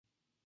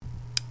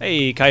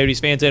Hey,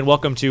 Coyotes fans, and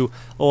welcome to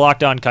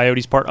Locked On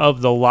Coyotes, part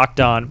of the Locked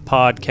On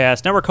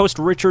podcast. Network host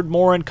Richard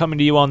Morin coming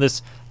to you on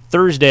this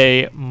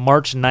Thursday,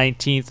 March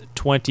 19th,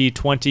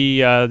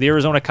 2020. The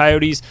Arizona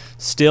Coyotes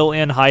still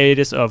in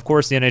hiatus, of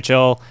course, the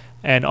NHL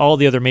and all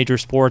the other major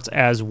sports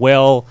as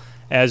well,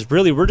 as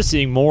really we're just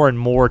seeing more and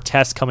more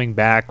tests coming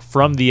back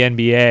from the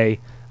NBA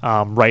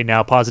right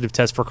now. Positive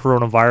test for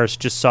coronavirus.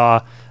 Just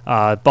saw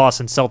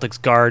Boston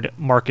Celtics guard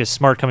Marcus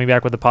Smart coming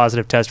back with a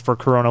positive test for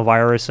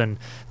coronavirus, and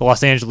the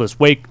Los Angeles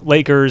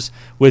Lakers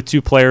with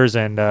 2 players,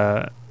 and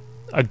a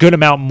good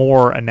amount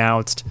more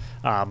announced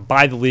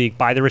by the league,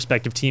 by the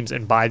respective teams,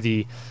 and by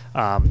the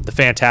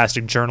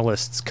fantastic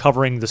journalists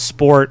covering the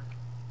sport.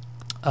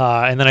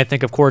 And then I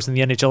think, of course, in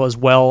the NHL as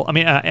well. I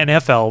mean,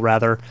 NFL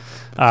rather.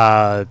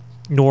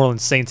 New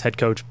Orleans Saints head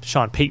coach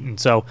Sean Payton.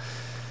 So,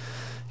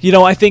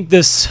 I think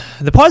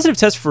the positive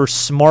test for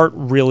Smart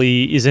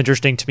really is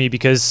interesting to me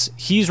because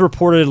he's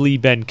reportedly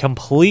been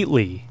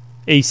completely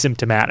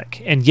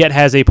asymptomatic and yet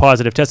has a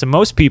positive test. And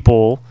most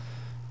people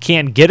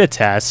can't get a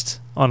test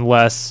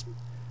unless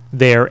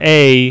they're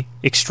A,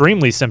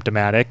 extremely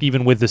symptomatic,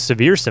 even with the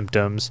severe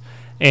symptoms,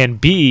 and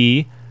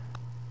B,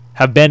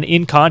 have been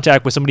in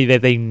contact with somebody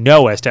that they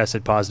know has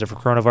tested positive for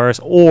coronavirus,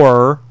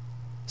 or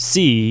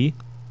C,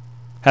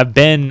 have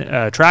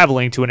been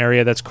traveling to an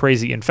area that's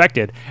crazy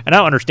infected. And I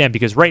don't understand,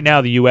 because right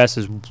now the U.S.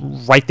 is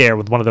right there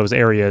with one of those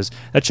areas.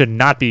 That should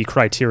not be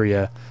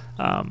criteria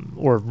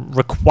or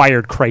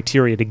required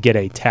criteria to get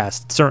a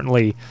test.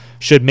 Certainly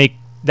should make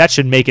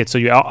it so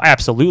you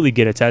absolutely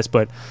get a test,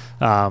 but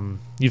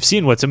you've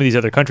seen what some of these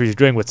other countries are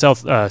doing, what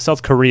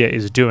South Korea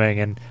is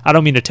doing, and I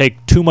don't mean to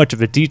take too much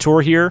of a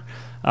detour here,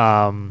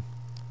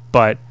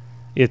 but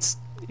it's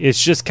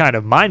just kind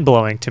of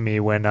mind-blowing to me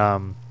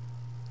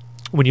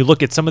when you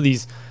look at some of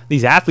these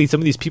athletes,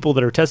 some of these people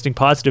that are testing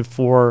positive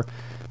for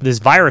this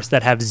virus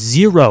that have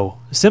zero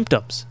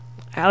symptoms,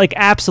 like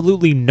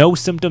absolutely no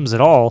symptoms at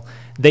all,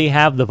 they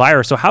have the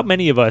virus. So how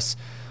many of us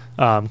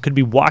could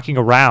be walking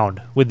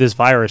around with this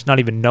virus, not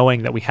even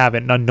knowing that we have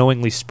it, and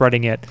unknowingly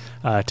spreading it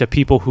to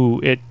people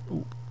who it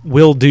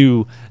will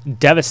do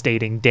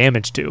devastating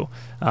damage to?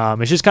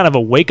 It's just kind of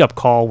a wake-up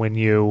call when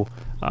you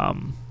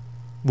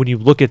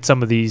look at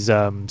some of these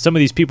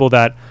people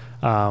that.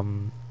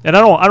 And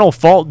I don't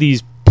fault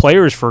these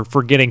players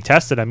for getting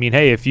tested. I mean,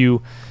 hey, if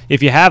you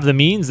have the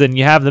means, then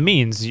you have the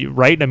means,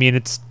 right? I mean,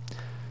 it's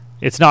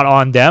not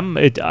on them.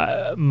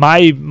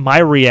 My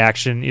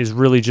reaction is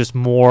really just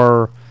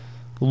more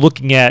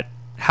looking at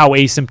how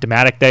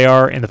asymptomatic they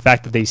are and the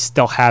fact that they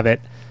still have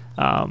it,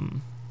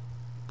 and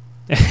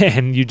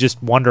you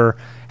just wonder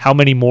how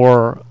many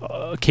more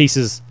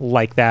cases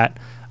like that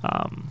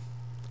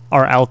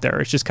are out there.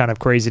 It's just kind of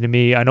crazy to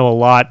me. I know a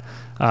lot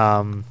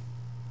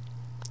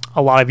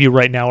of you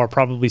right now are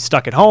probably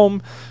stuck at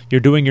home.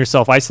 You're doing your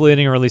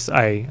self-isolating, or at least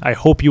I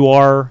hope you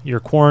are. You're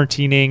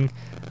quarantining.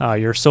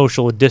 You're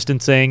social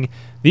distancing.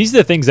 These are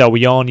the things that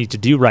we all need to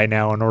do right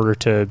now in order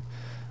to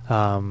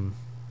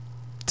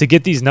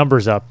get these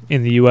numbers up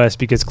in the U.S.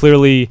 Because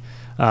clearly,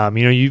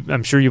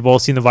 I'm sure you've all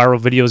seen the viral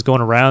videos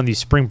going around, these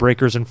spring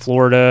breakers in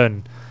Florida,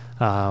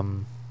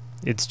 and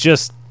it's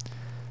just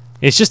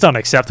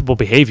unacceptable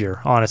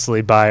behavior,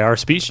 honestly, by our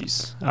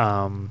species.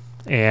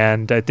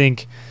 And I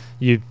think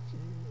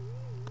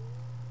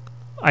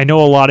I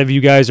know a lot of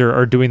you guys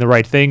are doing the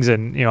right things,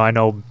 and I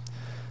know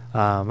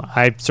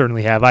I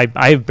certainly have.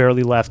 I have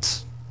barely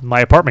left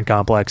my apartment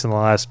complex in the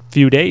last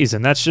few days,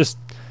 and that's just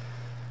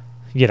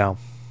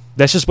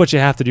what you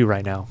have to do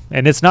right now.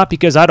 And it's not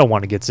because I don't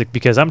want to get sick,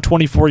 because I'm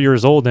 24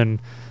 years old, and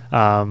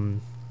I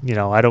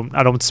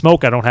don't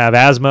smoke, I don't have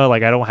asthma,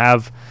 like I don't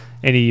have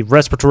any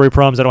respiratory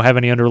problems, I don't have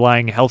any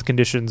underlying health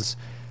conditions.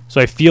 So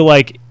I feel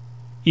like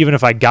even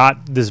if I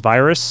got this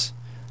virus,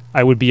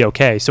 I would be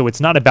okay. So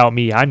it's not about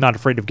me. I'm not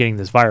afraid of getting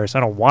this virus.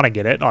 I don't want to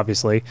get it,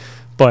 obviously,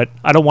 but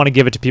I don't want to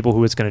give it to people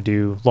who it's going to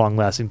do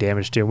long-lasting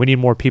damage to. We need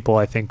more people,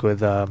 I think, with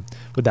that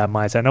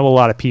mindset. I know a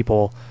lot of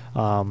people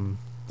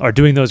are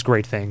doing those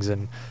great things,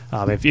 and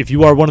if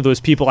you are one of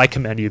those people, I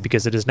commend you,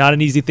 because it is not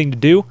an easy thing to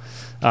do,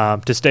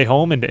 to stay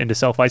home and to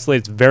self-isolate.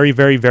 It's very,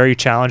 very, very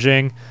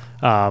challenging,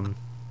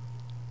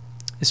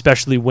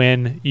 especially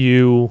when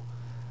you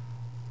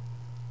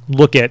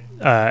look at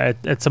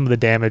some of the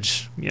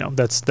damage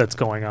that's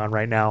going on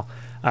right now.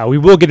 We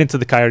will get into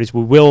the Coyotes.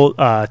 We will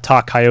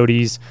talk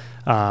Coyotes.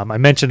 I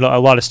mentioned a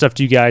lot of stuff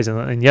to you guys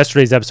in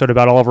yesterday's episode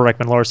about Oliver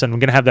Ekman-Larsson. I'm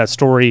going to have that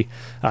story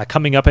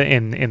coming up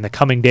in the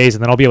coming days,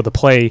 and then I'll be able to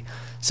play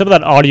some of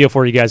that audio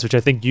for you guys, which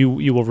I think you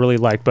will really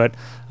like. But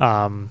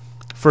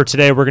for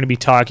today, we're going to be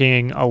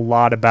talking a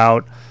lot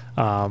about,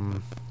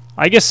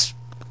 I guess,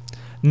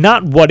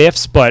 not what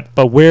ifs, but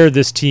where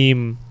this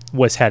team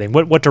was heading,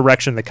 what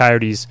direction the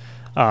Coyotes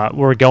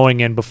were going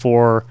in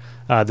before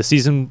the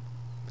season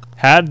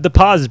had the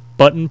pause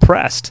button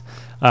pressed,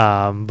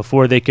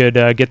 before they could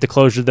get the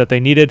closure that they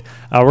needed.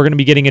 We're going to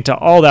be getting into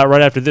all that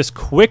right after this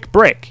quick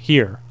break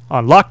here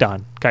on Locked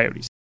On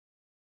Coyotes.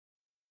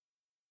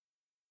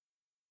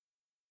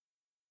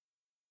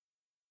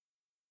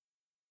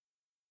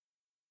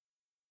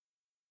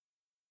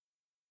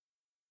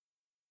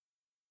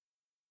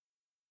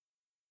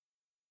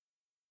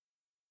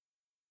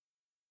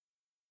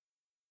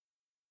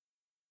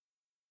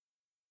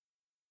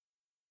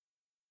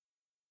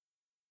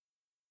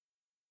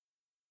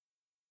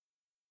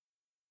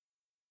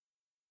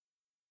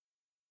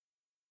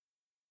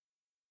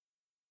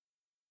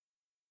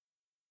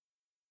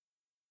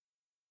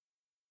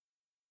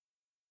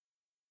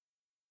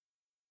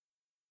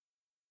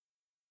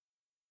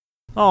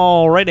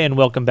 All right, and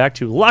welcome back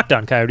to Locked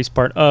On Coyotes,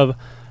 part of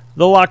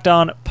the Locked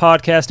On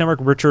Podcast Network.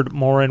 Richard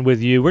Morin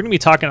with you. We're going to be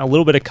talking a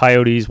little bit of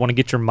Coyotes. Want to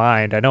get your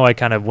mind. I know I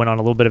kind of went on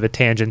a little bit of a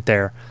tangent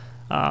there,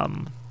 but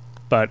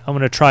I'm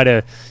going to try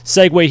to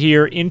segue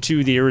here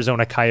into the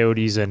Arizona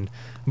Coyotes and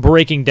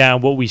breaking down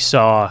what we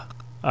saw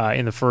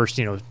in the first,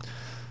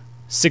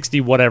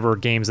 60 whatever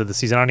games of the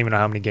season. I don't even know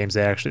how many games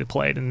they actually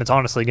played, and it's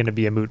honestly going to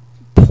be a moot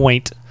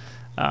point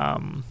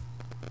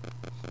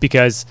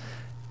because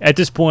at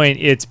this point,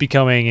 it's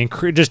becoming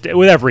just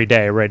with every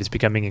day, right? It's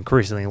becoming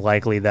increasingly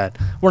likely that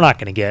we're not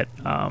going to get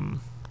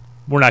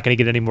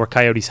any more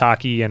Coyotes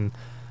hockey, and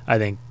I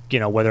think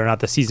whether or not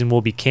the season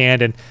will be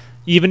canned, and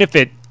even if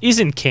it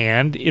isn't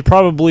canned, it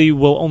probably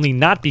will only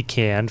not be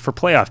canned for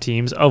playoff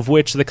teams, of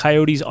which the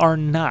Coyotes are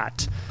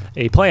not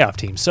a playoff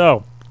team.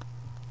 So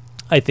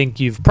I think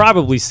you've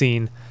probably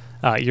seen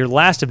your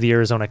last of the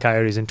Arizona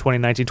Coyotes in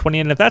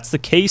 2019-20, and if that's the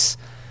case,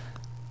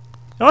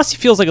 it honestly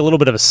feels like a little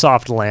bit of a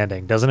soft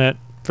landing, doesn't it?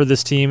 For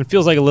this team, it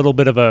feels like a little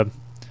bit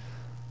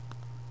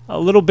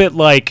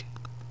like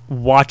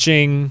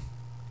watching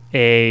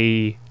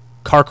a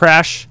car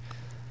crash,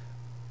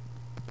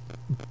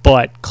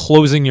 but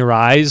closing your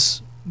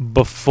eyes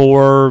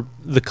before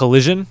the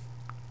collision.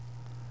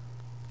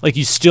 Like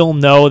you still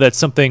know that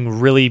something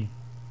really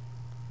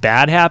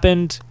bad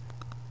happened,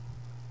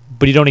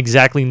 but you don't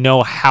exactly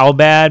know how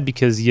bad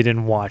because you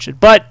didn't watch it.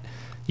 But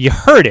you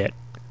heard it.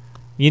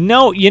 You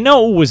know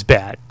it was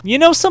bad. You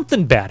know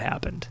something bad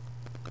happened,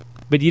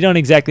 but you don't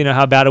exactly know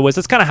how bad it was.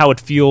 That's kind of how it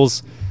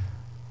feels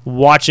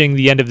watching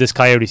the end of this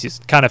Coyotes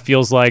season. It kind of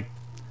feels like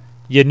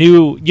you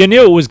knew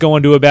it was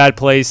going to a bad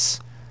place,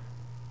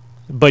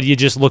 but you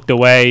just looked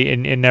away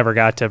and never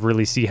got to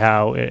really see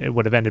how it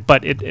would have ended.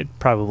 But let's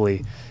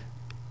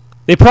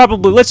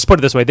just put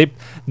it this way,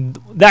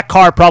 that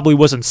car probably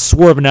wasn't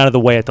swerving out of the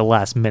way at the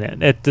last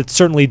minute. It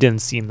certainly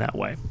didn't seem that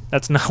way.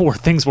 That's not where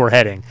things were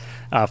heading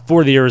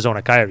for the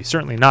Arizona Coyotes.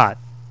 Certainly not.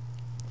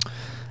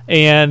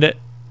 And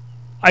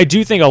I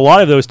do think a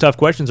lot of those tough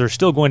questions are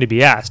still going to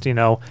be asked.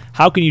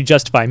 How can you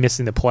justify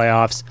missing the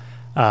playoffs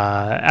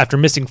after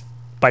missing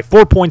by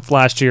 4 points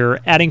last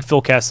year, adding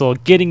Phil Kessel,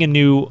 getting a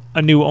new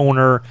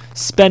owner,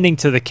 spending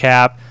to the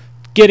cap,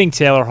 getting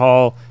Taylor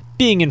Hall,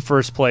 being in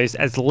first place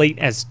as late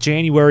as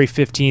January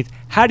 15th?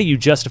 How do you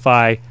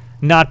justify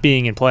not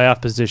being in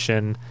playoff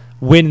position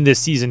when this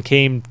season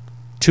came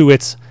to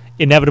its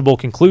inevitable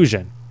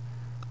conclusion?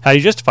 How do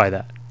you justify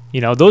that?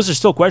 Those are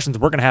still questions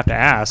we're going to have to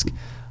ask.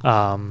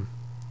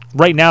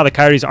 Right now, the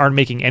Coyotes aren't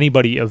making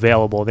anybody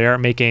available. They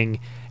aren't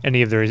making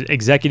any of their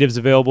executives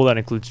available. That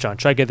includes John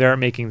Chayka. They aren't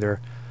making their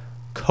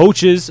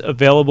coaches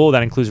available.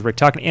 That includes Rick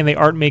Tuck. And they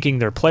aren't making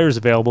their players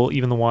available,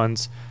 even the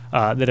ones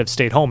that have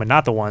stayed home and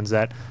not the ones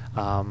that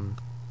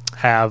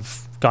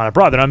have gone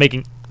abroad. They're not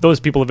making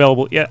those people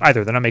available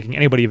either. They're not making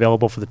anybody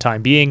available for the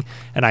time being,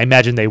 and I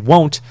imagine they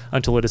won't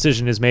until a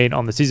decision is made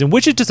on the season,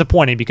 which is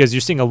disappointing because you're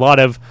seeing a lot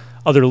of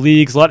other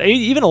leagues,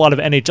 even a lot of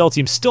NHL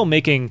teams still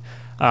making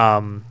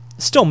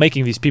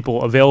these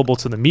people available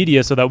to the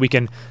media so that we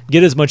can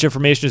get as much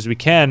information as we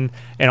can.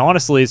 And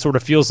honestly, it sort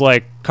of feels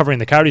like covering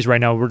the Coyotes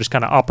right now, we're just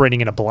kind of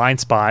operating in a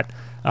blind spot.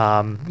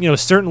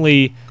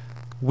 Certainly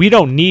we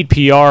don't need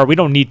PR. We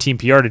don't need team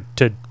PR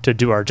to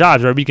do our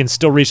jobs, right? We can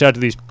still reach out to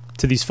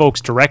these folks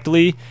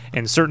directly,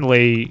 and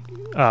certainly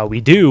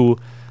we do,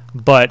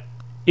 but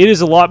it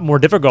is a lot more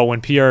difficult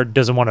when PR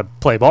doesn't want to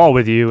play ball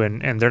with you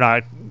and they're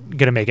not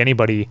going to make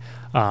anybody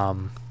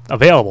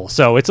available.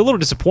 So it's a little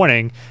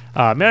disappointing.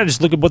 I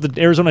just look at what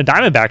the Arizona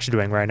Diamondbacks are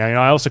doing right now.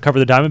 I also cover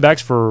the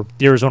Diamondbacks for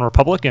the Arizona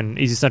Republic and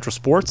Easy Central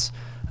Sports,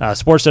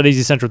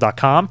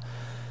 sports.easycentral.com.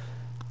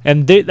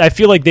 And I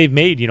feel like they've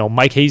made,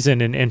 Mike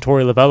Hazen and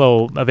Torey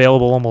Lovello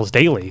available almost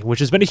daily, which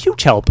has been a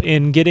huge help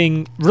in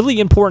getting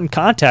really important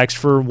context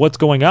for what's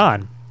going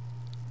on.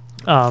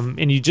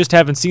 And you just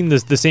haven't seen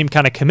the same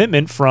kind of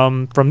commitment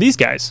from these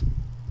guys.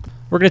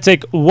 We're going to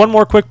take one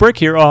more quick break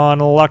here on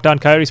the Locked On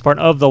Coyotes, part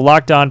of the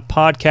Locked On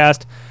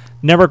Podcast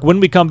Network. When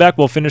we come back,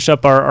 we'll finish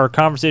up our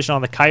conversation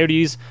on the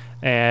Coyotes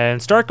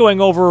and start going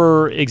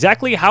over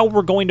exactly how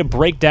we're going to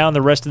break down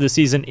the rest of the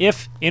season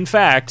if, in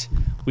fact,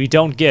 we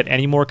don't get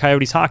any more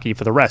Coyotes hockey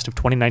for the rest of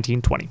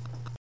 2019-20.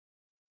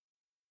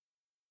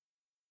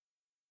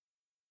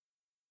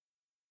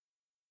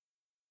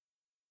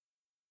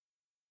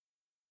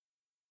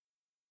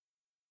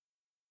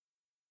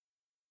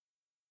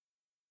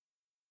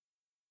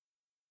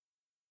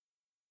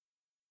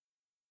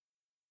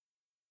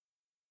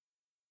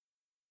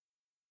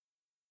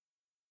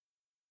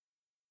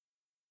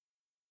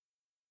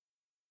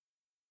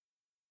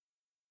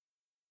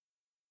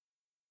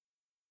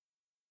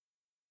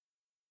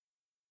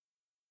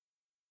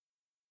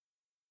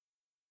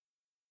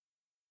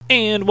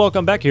 And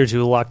welcome back here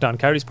to Locked On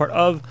Coyotes, part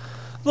of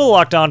the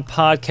Locked On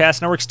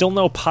Podcast Network. Still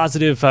no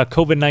positive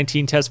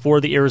COVID-19 test for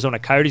the Arizona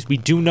Coyotes. We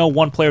do know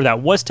one player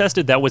that was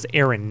tested. That was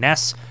Aaron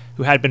Ness,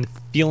 who had been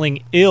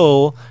feeling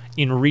ill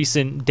in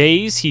recent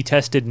days. He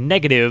tested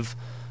negative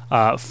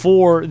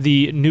for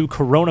the new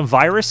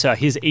coronavirus.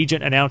 His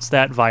agent announced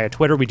that via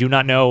Twitter. We do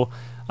not know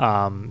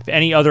If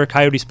any other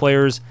Coyotes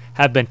players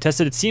have been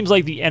tested, it seems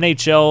like the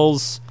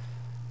NHL's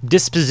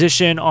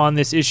disposition on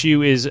this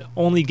issue is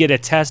only get a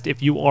test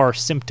if you are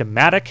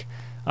symptomatic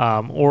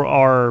or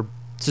are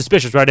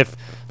suspicious, right? If,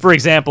 for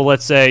example,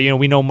 let's say,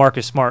 we know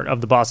Marcus Smart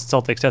of the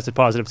Boston Celtics tested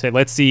positive.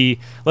 Let's say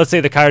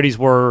the Coyotes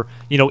were,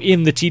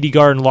 in the TD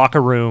Garden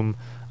locker room,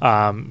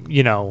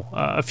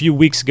 a few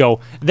weeks ago,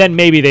 then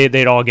maybe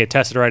they'd all get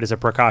tested, right, as a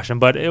precaution.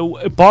 But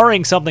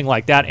barring something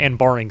like that and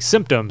barring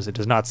symptoms, it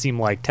does not seem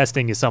like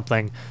testing is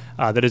something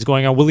that is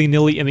going on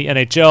willy-nilly in the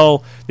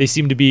NHL. They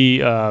seem to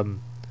be,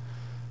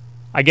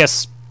 I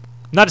guess,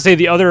 not to say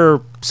the other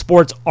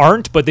sports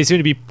aren't, but they seem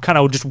to be kind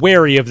of just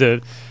wary of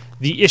the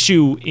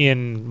issue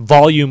in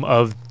volume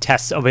of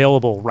tests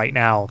available right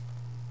now,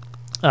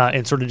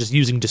 and sort of just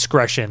using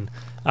discretion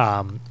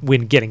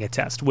when getting a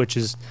test, which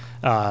is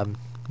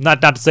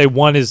not to say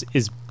one is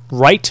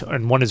right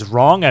and one is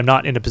wrong. I'm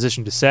not in a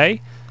position to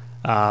say,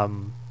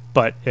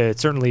 but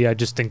certainly I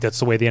just think that's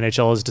the way the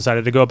NHL has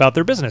decided to go about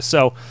their business.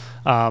 So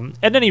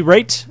at any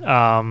rate,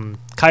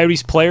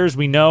 Coyotes players,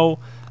 we know,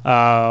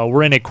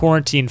 we're in a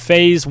quarantine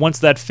phase. Once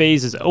that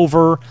phase is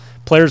over,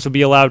 players will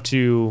be allowed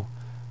to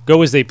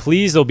go as they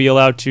please. They'll be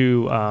allowed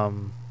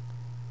to,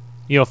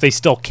 if they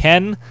still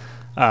can,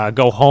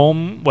 go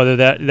home, whether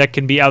that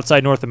can be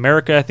outside North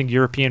America. I think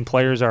European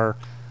players are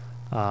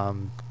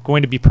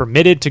going to be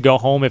permitted to go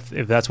home if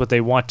that's what they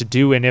want to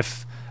do, and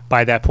if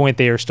by that point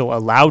they are still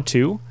allowed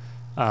to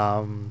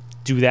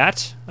do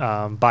that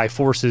by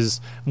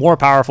forces more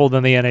powerful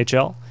than the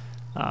NHL.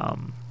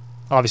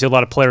 Obviously, a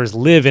lot of players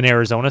live in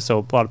Arizona, so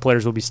a lot of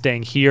players will be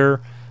staying here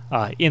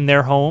in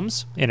their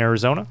homes in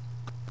Arizona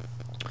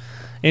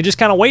and just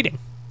kind of waiting.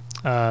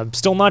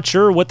 Still not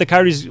sure what the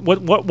Coyotes,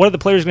 what are the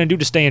players going to do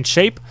to stay in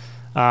shape.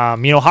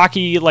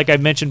 Hockey, like I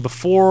mentioned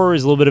before,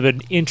 is a little bit of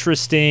an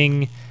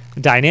interesting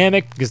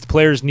dynamic because the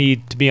players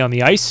need to be on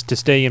the ice to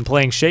stay in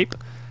playing shape,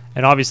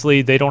 and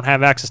obviously they don't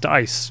have access to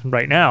ice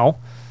right now.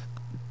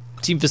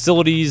 Team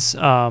facilities,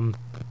 my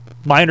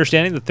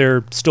understanding that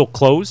they're still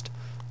closed.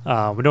 We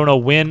don't know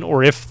when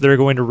or if they're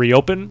going to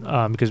reopen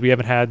because we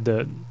haven't had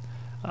the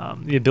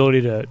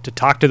ability to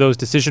talk to those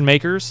decision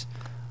makers.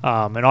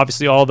 And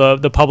obviously all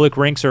the public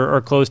rinks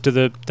are closed to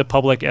the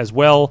public as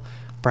well.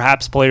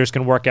 Perhaps players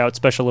can work out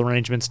special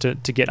arrangements to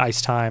get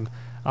ice time.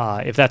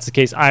 If that's the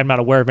case, I'm not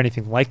aware of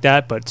anything like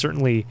that, but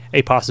certainly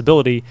a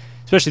possibility,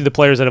 especially the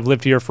players that have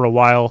lived here for a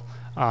while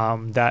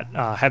that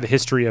have a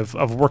history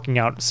of working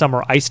out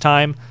summer ice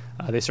time.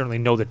 They certainly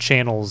know the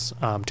channels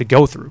to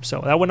go through.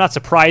 So that would not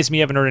surprise me.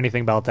 I haven't heard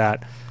anything about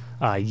that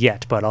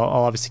yet, but I'll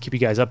obviously keep you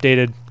guys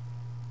updated.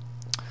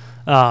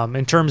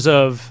 In terms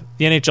of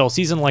the NHL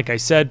season, like I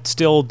said,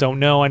 still don't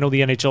know. I know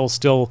the NHL is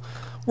still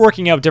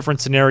working out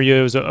different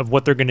scenarios of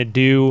what they're going to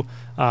do.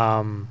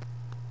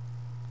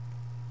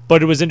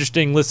 But it was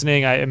interesting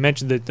listening. I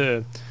mentioned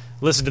that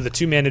listened to the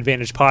Two Man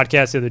Advantage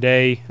podcast the other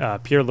day.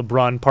 Pierre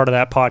LeBrun, part of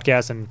that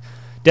podcast, and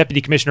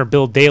Deputy Commissioner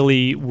Bill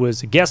Daley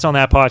was a guest on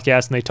that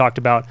podcast, and they talked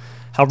about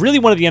how really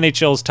one of the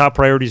NHL's top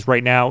priorities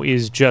right now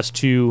is just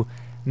to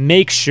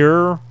make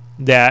sure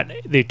that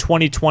the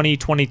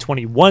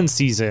 2020-2021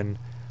 season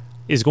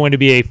is going to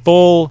be a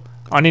full,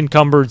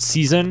 unencumbered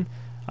season,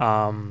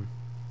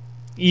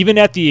 even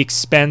at the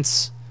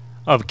expense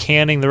of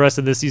canning the rest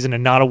of the season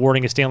and not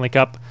awarding a Stanley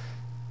Cup.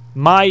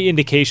 My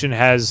indication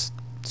has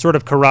sort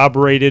of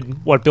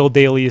corroborated what Bill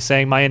Daley is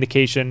saying. My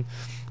indication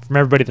from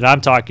everybody that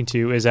I'm talking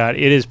to is that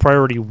it is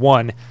priority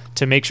one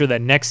to make sure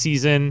that next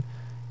season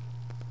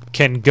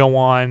can go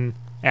on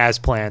as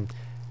planned.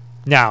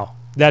 Now,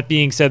 that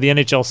being said, the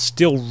NHL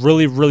still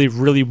really, really,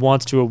 really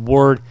wants to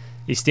award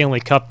a Stanley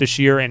Cup this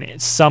year in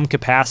some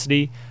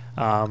capacity.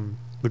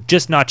 We're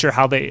just not sure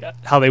how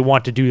they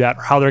want to do that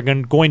or how they're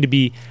going to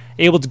be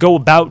able to go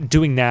about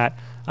doing that,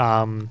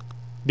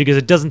 because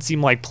it doesn't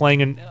seem like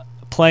playing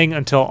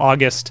until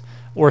August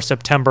or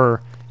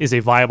September is a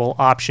viable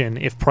option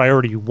if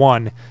priority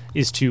one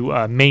is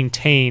to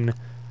maintain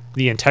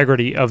the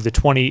integrity of the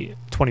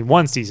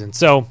 2021 season.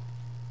 So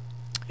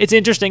it's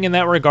interesting in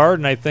that regard,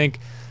 and I think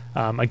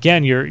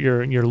again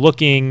you're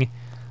looking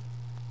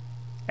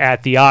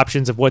at the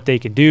options of what they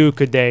can do.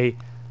 Could they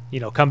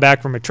come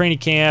back from a training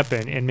camp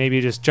and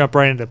maybe just jump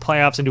right into the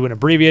playoffs and do an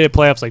abbreviated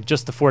playoffs like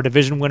just the 4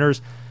 division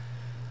winners?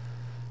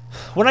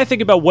 When I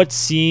think about what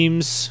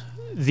seems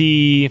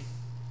the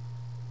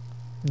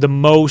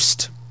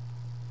most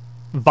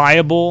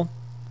viable,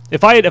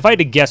 if I had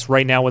to guess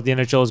right now what the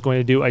NHL is going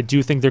to do, I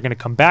do think they're going to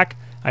come back.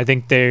 I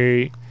think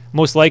they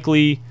most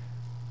likely,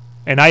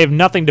 and I have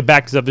nothing to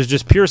back this up, it's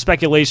just pure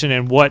speculation,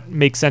 and what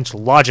makes sense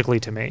logically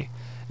to me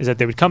is that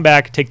they would come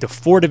back, take the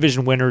 4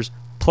 division winners,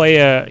 play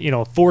a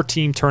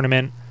 4-team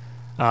tournament,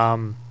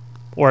 or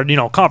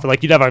conference.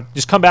 Like you'd have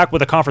just come back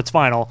with a conference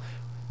final,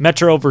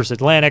 Metro versus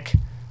Atlantic,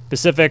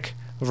 Pacific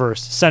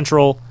versus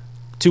Central,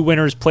 2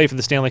 winners play for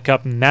the Stanley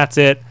Cup, and that's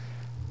it.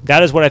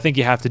 That is what I think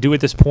you have to do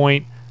at this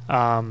point.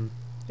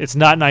 It's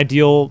not an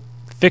ideal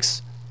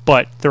fix,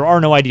 but there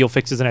are no ideal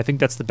fixes, and I think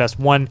that's the best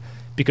one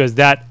because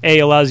that A,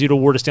 allows you to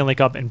award a Stanley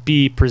Cup, and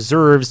B,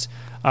 preserves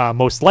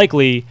most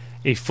likely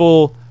a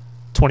full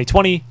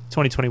 2020,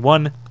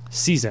 2021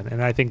 season.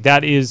 And I think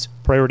that is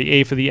priority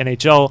A for the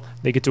NHL.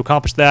 They get to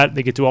accomplish that.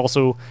 They get to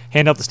also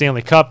hand out the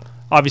Stanley Cup.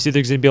 Obviously,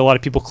 there's going to be a lot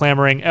of people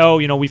clamoring, oh,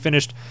 we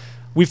finished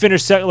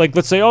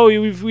let's say, oh,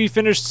 we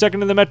finished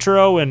second in the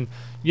Metro, and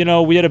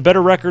we had a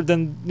better record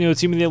than the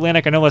team in the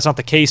Atlantic. I know that's not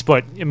the case,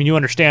 but I mean, you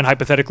understand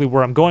hypothetically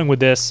where I'm going with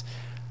this.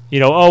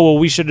 Oh, well,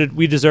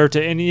 we deserve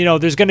to, and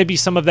there's going to be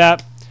some of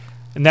that,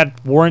 and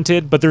that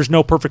warranted, but there's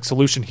no perfect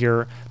solution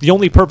here. The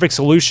only perfect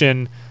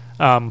solution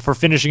for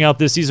finishing out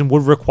this season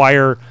would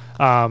require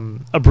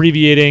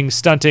abbreviating,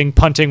 stunting,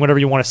 punting, whatever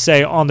you want to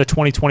say, on the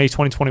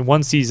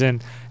 2020-2021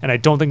 season, and I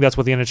don't think that's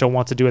what the NHL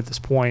wants to do at this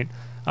point.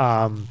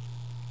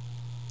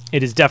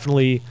 It is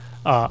definitely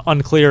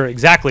unclear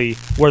exactly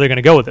where they're going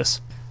to go with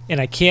this. And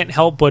I can't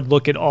help but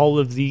look at all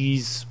of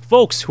these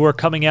folks who are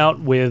coming out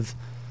with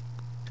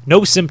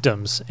no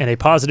symptoms and a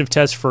positive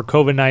test for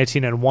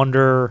COVID-19 and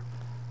wonder,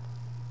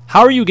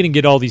 how are you going to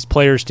get all these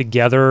players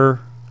together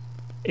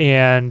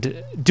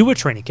and do a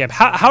training camp?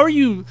 How are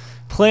you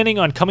planning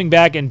on coming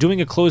back and doing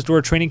a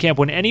closed-door training camp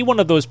when any one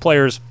of those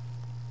players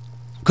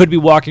could be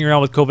walking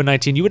around with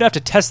COVID-19? You would have to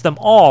test them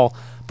all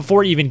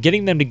before even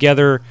getting them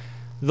together.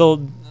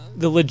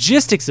 The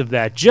logistics of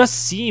that just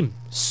seem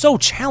so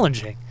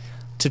challenging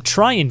to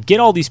try and get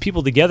all these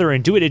people together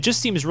and do it. It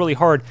just seems really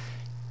hard.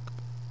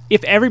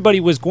 If everybody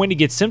was going to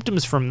get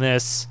symptoms from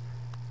this,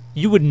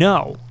 you would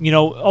know.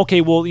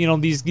 Okay, well,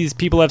 these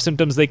people have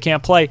symptoms, they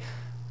can't play.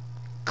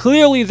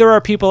 Clearly, there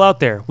are people out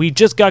there. We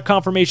just got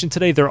confirmation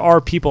today there are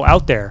people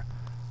out there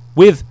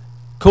with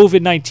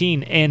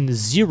COVID-19 and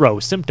zero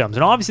symptoms.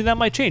 And obviously that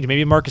might change.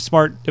 Maybe Marcus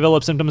Smart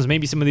develops symptoms.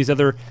 Maybe some of these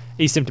other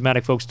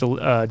asymptomatic folks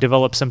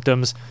develop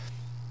symptoms.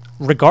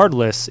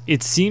 Regardless,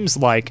 it seems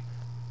like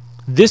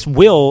this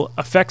will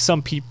affect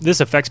some people. This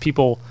affects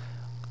people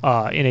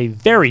in a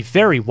very,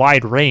 very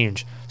wide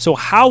range. So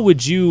how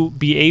would you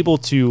be able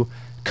to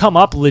come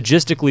up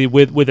logistically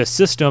with a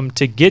system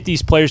to get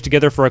these players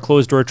together for a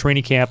closed-door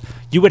training camp?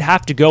 You would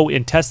have to go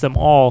and test them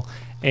all,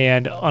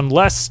 and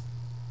unless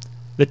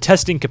the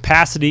testing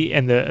capacity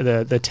and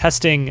the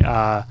testing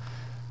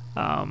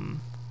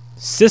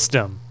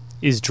system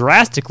is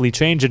drastically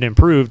changed and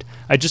improved,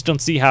 I just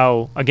don't see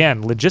how,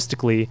 again,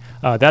 logistically,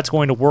 that's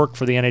going to work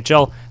for the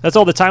NHL. That's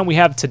all the time we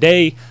have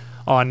today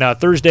on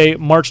Thursday,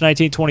 March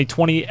 19,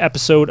 2020,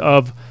 episode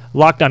of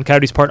Locked On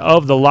Coyotes, part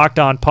of the Locked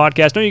On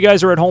podcast. I know you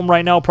guys are at home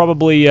right now,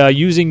 probably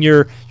using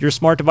your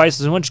smart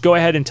devices. Why don't you go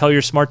ahead and tell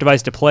your smart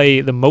device to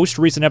play the most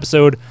recent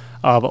episode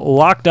of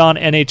Locked On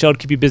NHL to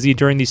keep you busy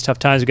during these tough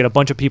times. We've got a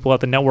bunch of people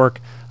at the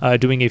network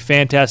doing a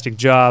fantastic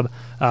job,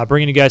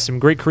 bringing you guys some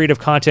great creative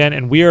content,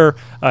 and we are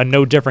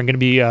no different. Going to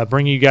be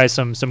bringing you guys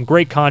some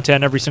great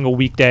content every single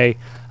weekday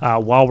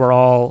while we're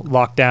all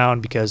locked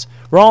down, because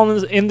we're all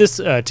in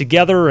this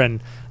together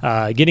and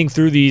getting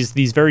through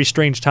these very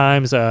strange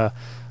times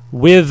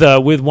with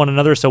one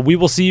another. So we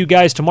will see you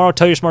guys tomorrow.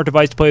 Tell your smart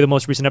device to play the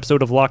most recent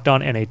episode of Locked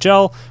On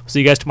NHL. We'll see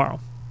you guys tomorrow.